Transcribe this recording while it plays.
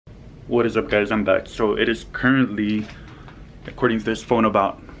What is up, guys? I'm back. So it is currently, according to this phone,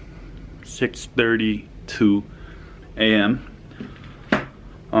 about 6:32 a.m.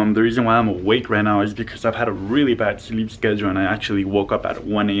 The reason why I'm awake right now is because I've had a really bad sleep schedule and I actually woke up at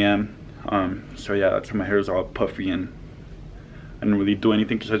 1 a.m. So yeah, that's why my hair is all puffy and I didn't really do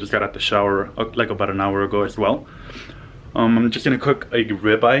anything because I just got out the shower like about an hour ago as well. I'm just gonna cook a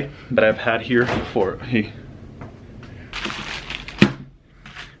ribeye that I've had here for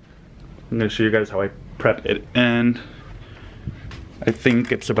I'm gonna show you guys how I prep it, and I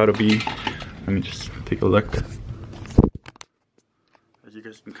think it's about to be, let me just take a look. As you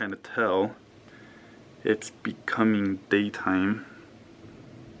guys can kind of tell, it's becoming daytime.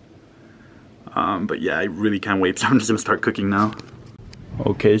 But yeah, I really can't wait, so I'm just gonna start cooking now.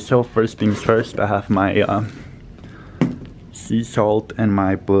 Okay, so first things first, I have my sea salt and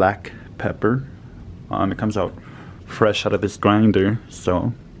my black pepper. It comes out fresh out of this grinder,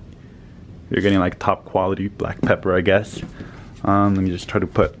 so you're getting like top quality black pepper, I guess. Let me just try to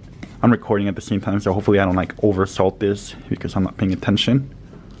put, I'm recording at the same time, so hopefully I don't like over salt this because I'm not paying attention.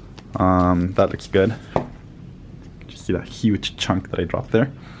 That looks good. Just see that huge chunk that I dropped there.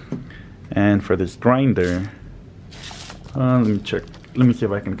 And for this grinder, let me check, let me see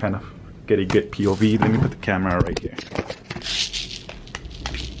if I can kind of get a good POV. Let me put the camera right here.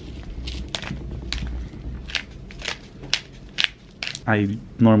 I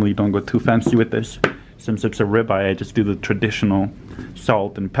normally don't go too fancy with this. Since it's a ribeye, I just do the traditional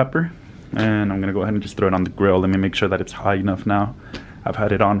salt and pepper. And I'm gonna go ahead and just throw it on the grill. Let me make sure that it's high enough now. I've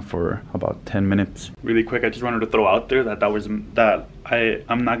had it on for about 10 minutes. Really quick, I just wanted to throw out there that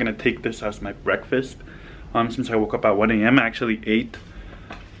I'm not gonna take this as my breakfast. Since I woke up at 1 a.m. I actually ate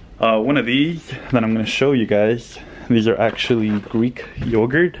one of these that I'm gonna show you guys. These are actually Greek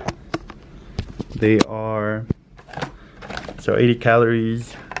yogurt. They are, so 80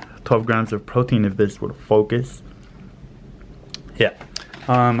 calories, 12 grams of protein if this would focus. Yeah,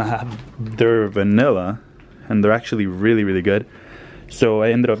 I have their vanilla and they're actually really good. So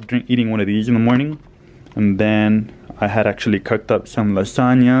I ended up eating one of these in the morning, and then I had actually cooked up some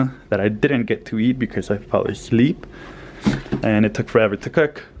lasagna that I didn't get to eat because I fell asleep and it took forever to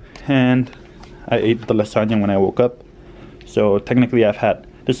cook, and I ate the lasagna when I woke up. So technically I've had,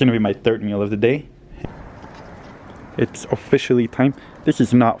 this is gonna be my third meal of the day. It's officially time. This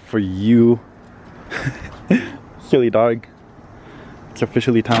is not for you, silly dog. It's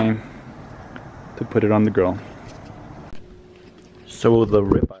officially time to put it on the grill. So the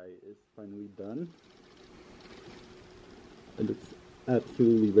ribeye is finally done. It looks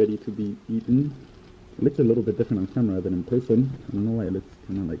absolutely ready to be eaten. It looks a little bit different on camera than in person. I don't know why it looks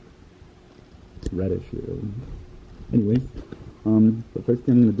kind of like reddish here. Anyways, the first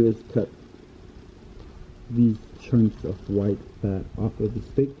thing I'm going to do is cut these chunks of white fat off of the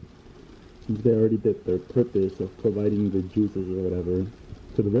steak, since they already did their purpose of providing the juices or whatever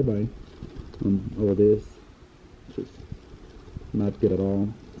to the ribeye. All of this just not good at all.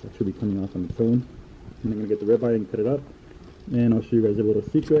 It's actually coming off on its own. And I'm gonna get the ribeye and cut it up, and I'll show you guys a little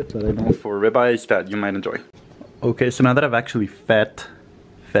secret that I know for ribeyes that you might enjoy. Okay, so now that I've actually fed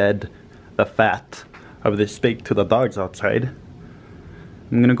the fat of this steak to the dogs outside,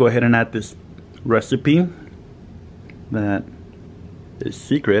 I'm gonna go ahead and add this recipe that is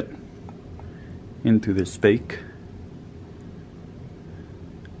secret into this steak,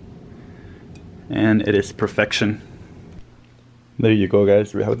 and it is perfection. There you go,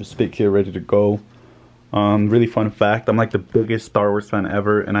 guys. We have the steak here ready to go. Really fun fact, I'm like the biggest Star Wars fan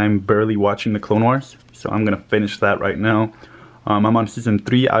ever, and I'm barely watching the Clone Wars, so I'm gonna finish that right now. I'm on season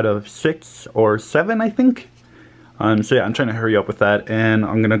 3 out of 6 or 7, I think. So yeah, I'm trying to hurry up with that, and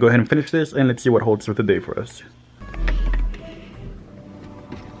I'm gonna go ahead and finish this, and let's see what holds for the day for us.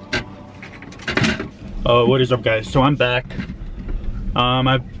 What is up, guys? So I'm back.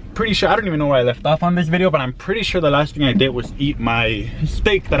 I'm pretty sure, I don't even know where I left off on this video, but I'm pretty sure the last thing I did was eat my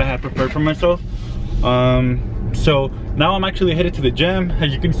steak that I had prepared for myself. So now I'm actually headed to the gym.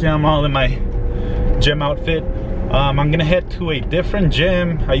 As you can see, I'm all in my gym outfit. I'm gonna head to a different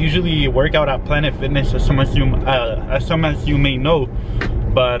gym. I usually work out at Planet Fitness, as some as you may know,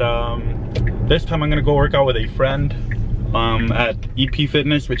 but this time I'm gonna go work out with a friend at EP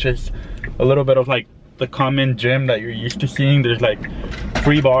Fitness, which is a little bit of like the common gym that you're used to seeing. There's like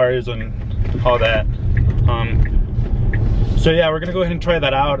free bars and all that. So yeah, we're gonna go ahead and try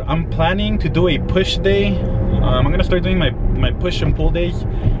that out. I'm planning to do a push day. I'm gonna start doing my push and pull days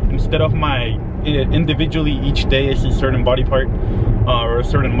instead of my individually each day is a certain body part or a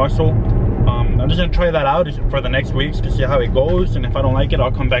certain muscle. I'm just gonna try that out for the next weeks to see how it goes, and if I don't like it,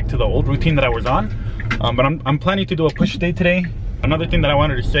 I'll come back to the old routine that I was on. But I'm planning to do a push day today. Another thing that I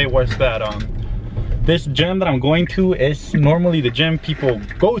wanted to say was that this gym that I'm going to is normally the gym people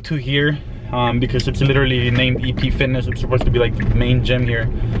go to here, because it's literally named EP Fitness. It's supposed to be like the main gym here.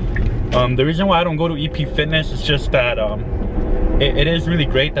 The reason why I don't go to EP Fitness is just that it is really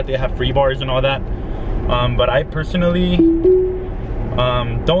great that they have free bars and all that, but I personally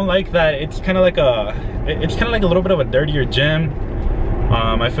don't like that. It's kind of like a little bit of a dirtier gym.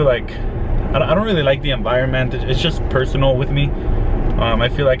 I feel like I don't really like the environment. It's just personal with me. I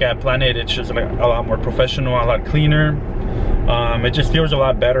feel like at Planet it's just like a lot more professional, a lot cleaner. It just feels a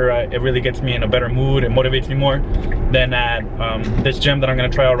lot better. It really gets me in a better mood. It motivates me more than at this gym that I'm gonna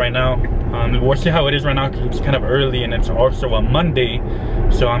try out right now. We'll see how it is right now because it's kind of early and it's also a Monday,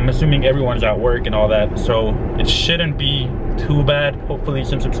 so I'm assuming everyone's at work and all that, so it shouldn't be too bad. Hopefully,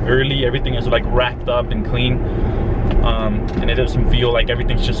 since it's early, everything is like racked up and clean, and it doesn't feel like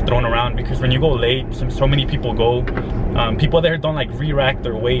everything's just thrown around, because when you go late, so many people go, people there don't like re-rack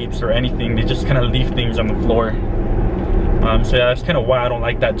their weights or anything. They just kind of leave things on the floor. So yeah, that's kind of why I don't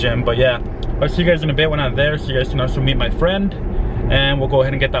like that gym. But yeah, I'll see you guys in a bit when I'm there, so you guys can also meet my friend, and we'll go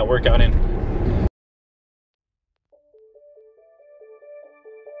ahead and get that workout in.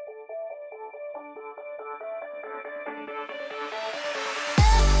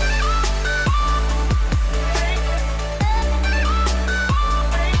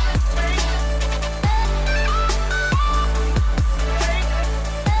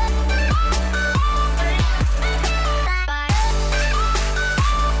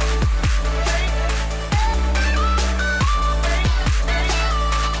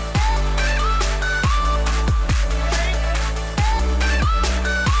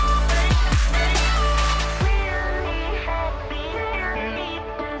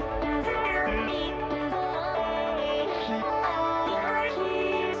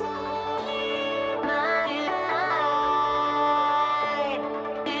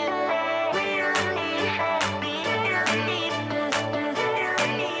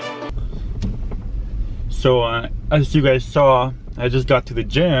 So as you guys saw, I just got to the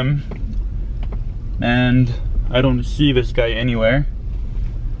gym and I don't see this guy anywhere.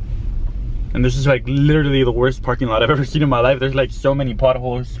 And this is like literally the worst parking lot I've ever seen in my life. There's like so many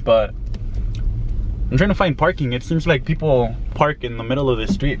potholes, but I'm trying to find parking. It seems like people park in the middle of the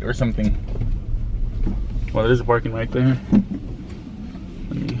street or something. Well, there's a parking right there.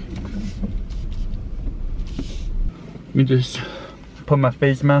 Let me just put my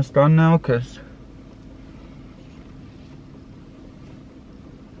face mask on now, cause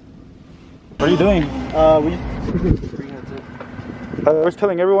what are you doing? I was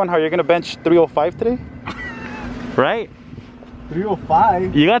telling everyone how you're gonna bench 305 today, right?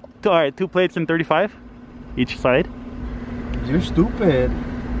 305? You got two plates and 35 each side. You're stupid.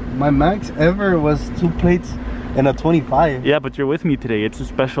 My max ever was 2 plates and a 25. Yeah, but you're with me today. It's a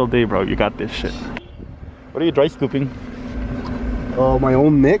special day, bro. You got this shit. What are you dry scooping? Oh, my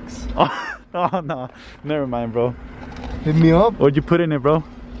own mix? Oh no, never mind, bro. Hit me up. What'd you put in it, bro?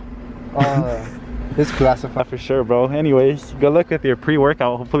 It's classified. For sure, bro. Anyways, good luck with your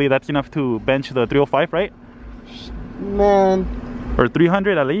pre-workout. Hopefully that's enough to bench the 305, right? Man. Or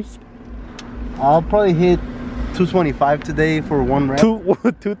 300 at least? I'll probably hit 225 today for 1 rep.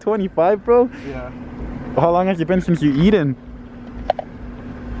 225, bro? Yeah. How long has it been since you eaten?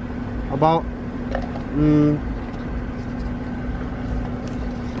 About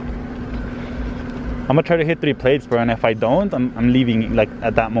I'm gonna try to hit 3 plates, bro, and if I don't, I'm leaving like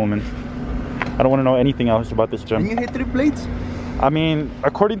at that moment. I don't want to know anything else about this gym. Can you hit 3 plates? I mean,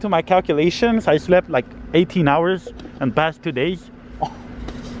 according to my calculations, I slept like 18 hours in the past 2 days. Oh.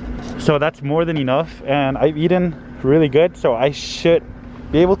 So that's more than enough, and I've eaten really good, so I should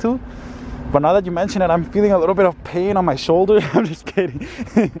be able to. But now that you mention it, I'm feeling a little bit of pain on my shoulder. I'm just kidding.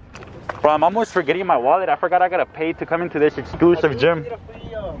 Bro, I'm almost forgetting my wallet. I forgot I gotta pay to come into this exclusive gym.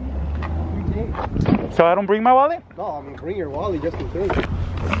 So I don't bring my wallet? No, I mean bring your wallet just in case.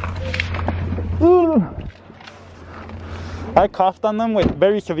 Ooh. I coughed on them with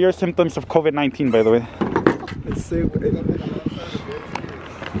very severe symptoms of COVID-19, by the way. Let's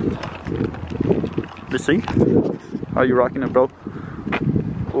see. How you rocking it, bro?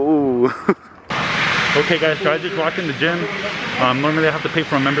 Ooh. Okay guys, so I just walked in the gym. Normally I have to pay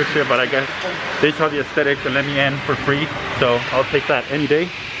for a membership, but I guess they saw the aesthetics and let me in for free. So I'll take that any day.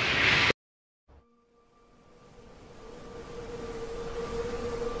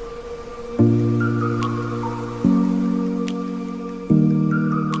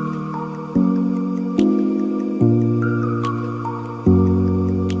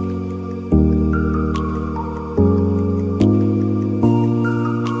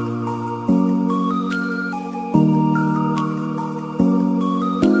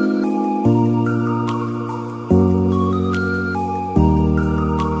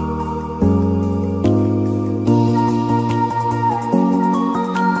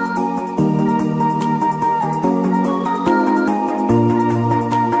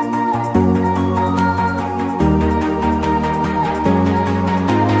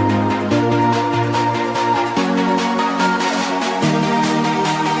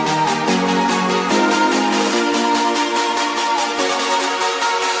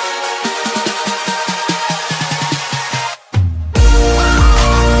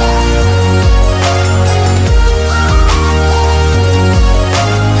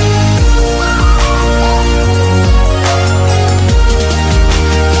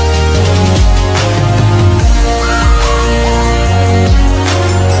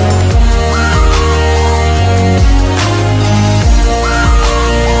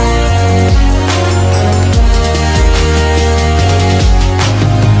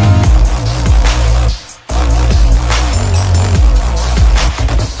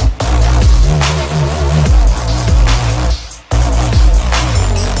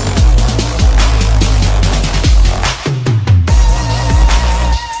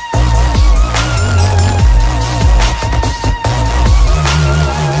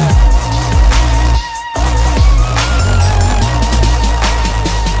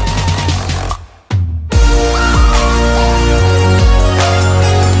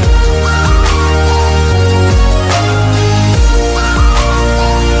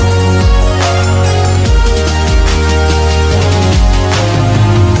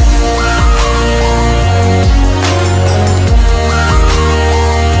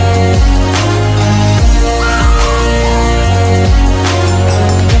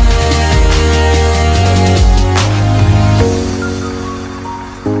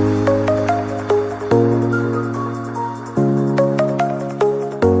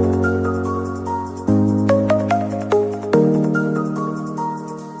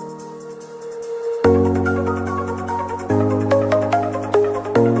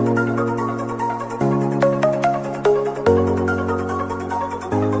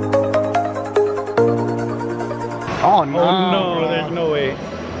 Oh no. Oh no, there's no way.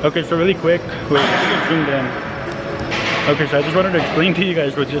 Okay, so really quick, wait, let's get zoomed in. Okay, so I just wanted to explain to you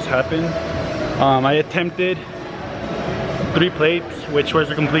guys what just happened. I attempted 3 plates, which was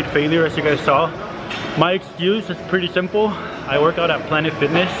a complete failure, as you guys saw. My excuse is pretty simple. I work out at Planet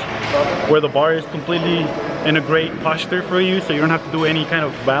Fitness, where the bar is completely in a great posture for you, so you don't have to do any kind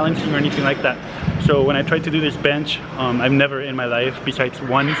of balancing or anything like that. So when I tried to do this bench, I've never in my life, besides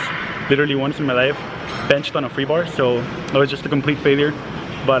once, literally once in my life, benched on a free bar, so it was just a complete failure.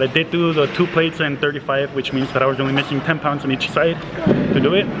 But I did do the 2 plates and 35, which means that I was only missing 10 pounds on each side to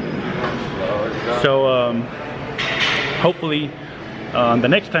do it. So hopefully the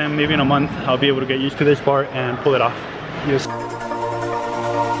next time, maybe in a month, I'll be able to get used to this bar and pull it off. Yes.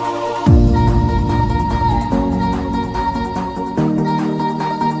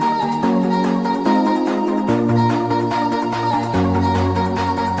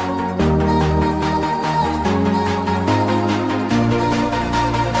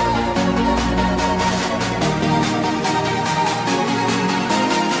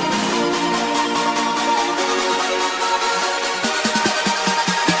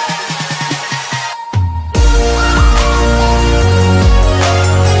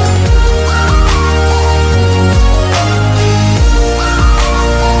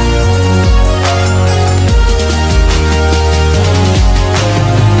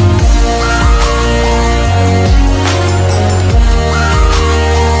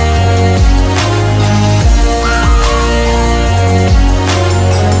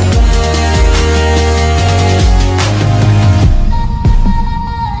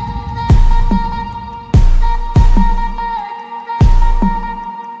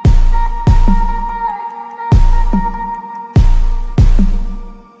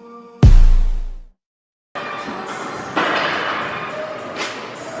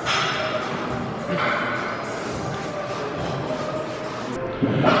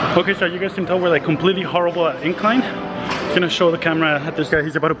 Okay, so you guys can tell we're like completely horrible at incline. I'm gonna show the camera at this guy.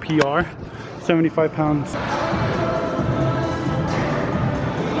 He's about a PR, 75 pounds.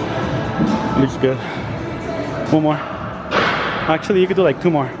 Looks good. One more. Actually, you could do like 2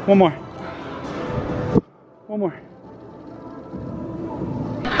 more. One more. One more.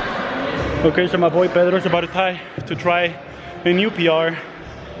 Okay, so my boy Pedro's about to try a new PR,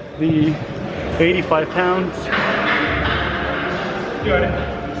 the 85 pounds. You got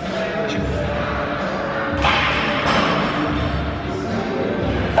it.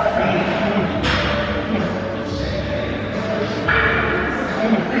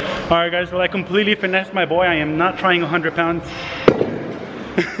 Alright guys, well I completely finessed my boy. I am not trying 100 pounds.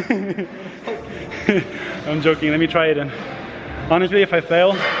 I'm joking, let me try it in. Honestly, if I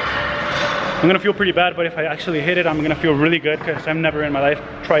fail, I'm gonna feel pretty bad, but if I actually hit it, I'm gonna feel really good because I've never in my life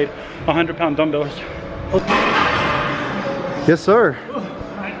tried 100-pound dumbbells. Yes sir.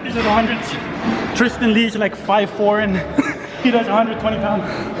 These are the hundreds. Tristan Lee's like 5'4" and he does 120 pounds.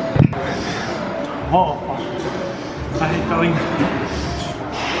 Oh fuck. I hate failing.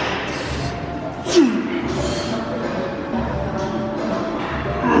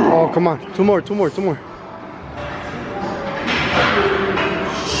 Oh, come on. 2 more, 2 more, 2 more.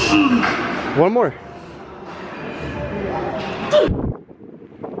 1 more.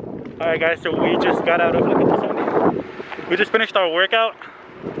 Alright guys, so we just got out of, look at this one. We just finished our workout.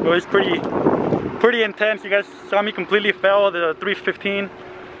 It was pretty intense. You guys saw me completely fail the 315,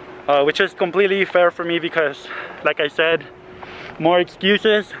 which is completely fair for me because, like I said, more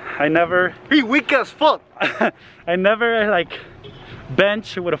excuses. I never... Be weak as fuck. I never like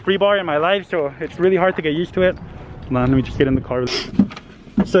bench with a free bar in my life, so it's really hard to get used to it. Hold on, let me just get in the car.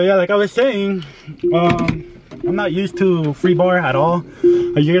 So yeah, like I was saying, I'm not used to free bar at all.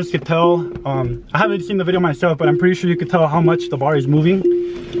 As you guys could tell, I haven't seen the video myself, but I'm pretty sure you could tell how much the bar is moving.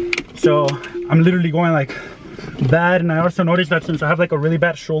 So I'm literally going like bad, and I also noticed that since I have like a really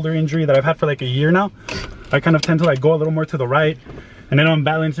bad shoulder injury that I've had for like a year now, I kind of tend to like go a little more to the right, and it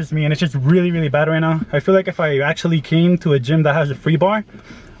unbalances me, and it's just really bad right now. I feel like if I actually came to a gym that has a free bar,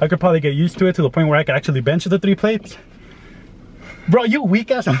 I could probably get used to it to the point where I could actually bench the 3 plates. Bro, you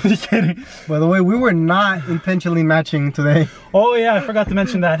weak ass. I'm just kidding. By the way, we were not intentionally matching today. Oh yeah, I forgot to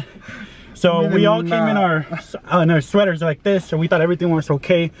mention that. So we all came in our sweaters like this, so we thought everything was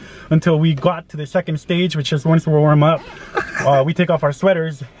okay until we got to the second stage, which is once we warm up, we take off our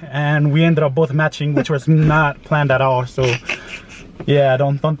sweaters, and we ended up both matching, which was not planned at all. So yeah, I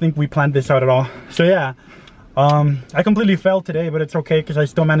don't think we planned this out at all. So yeah, I completely failed today, but it's okay because I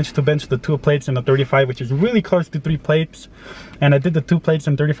still managed to bench the 2 plates and the 35, which is really close to 3 plates. And I did the 2 plates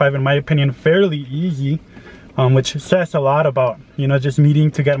and 35, in my opinion, fairly easy. which says a lot about, you know, just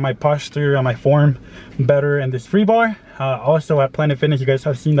meeting to get my posture and my form better in this free bar. Also at Planet Fitness, you guys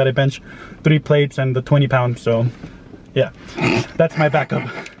have seen that I bench 3 plates and the 20 pounds, so yeah, that's my backup.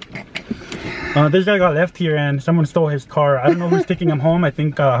 This guy got left here and someone stole his car. I don't know who's taking him home. I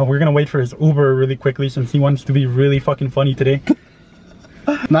think we're gonna wait for his Uber really quickly since he wants to be really fucking funny today.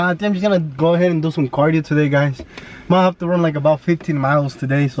 Nah, I think I'm just gonna go ahead and do some cardio today, guys. Might have to run like about 15 miles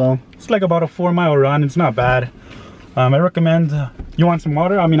today, so it's like about a 4-mile run. It's not bad. I recommend, you want some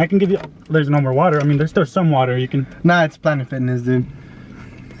water? I mean, I can give you, there's no more water. I mean, there's still some water you can. Nah, it's Planet Fitness, dude.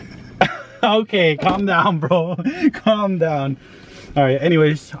 Okay, calm down, bro. Calm down. All right,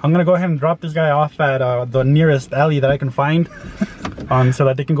 anyways, I'm gonna go ahead and drop this guy off at the nearest alley that I can find, so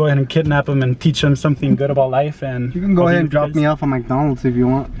that they can go ahead and kidnap him and teach him something good about life. And you can go ahead and drop me off at McDonald's if you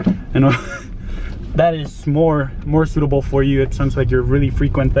want. You know, that is more suitable for you. It sounds like you're really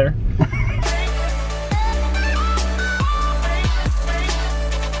frequent there.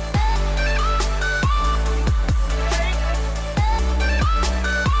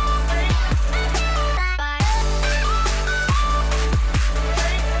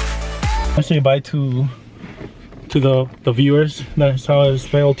 I'll say bye to the viewers that saw us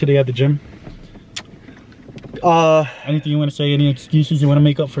fail today at the gym. Anything you want to say? Any excuses you want to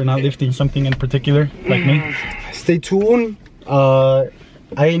make up for not lifting something in particular, like me? Stay tuned. I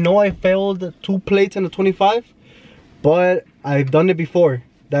know I failed 2 plates and a 25, but I've done it before.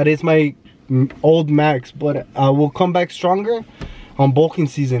 That is my old max, but I will come back stronger on bulking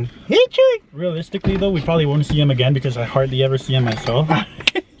season. Realistically though, we probably won't see him again because I hardly ever see him myself.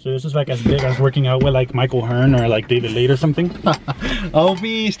 So this is like as big as working out with like Michael Hearn or like David Late or something.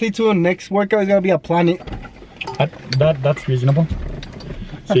 Stay tuned. Next workout is gonna be a Planet. That's reasonable.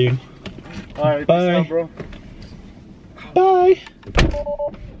 See you. Alright, bye. out, bro. Bye.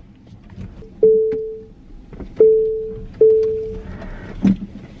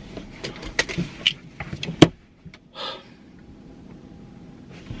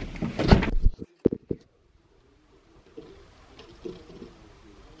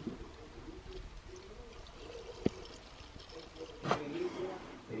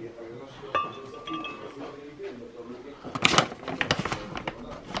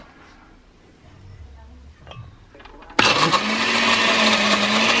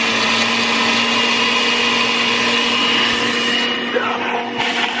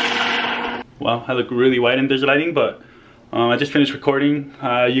 Wow, I look really white in this lighting, but I just finished recording.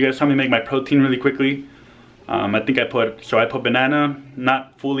 You guys saw me make my protein really quickly. I think I put banana,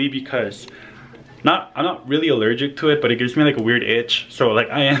 not fully because I'm not really allergic to it, but it gives me like a weird itch. So like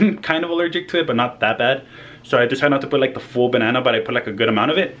I am kind of allergic to it, but not that bad. So I decided not to put like the full banana, but I put like a good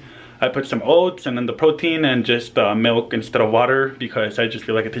amount of it. I put some oats and then the protein and just milk instead of water because I just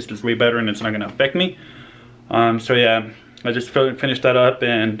feel like it tastes way better and it's not gonna affect me. So yeah, I just finished that up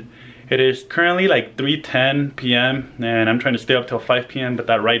and it is currently like 3:10 p.m. and I'm trying to stay up till 5 p.m. but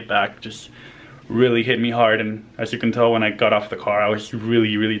that ride back just really hit me hard, and as you can tell when I got off the car I was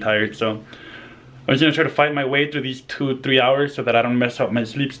really tired. So I was gonna try to fight my way through these 2-3 hours so that I don't mess up my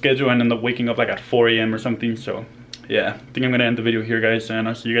sleep schedule and end up waking up like at 4 a.m. or something. So yeah, I think I'm gonna end the video here, guys, and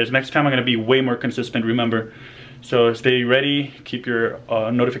I'll see you guys next time. I'm gonna be way more consistent, remember. So stay ready, keep your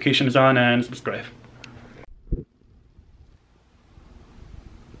notifications on, and subscribe.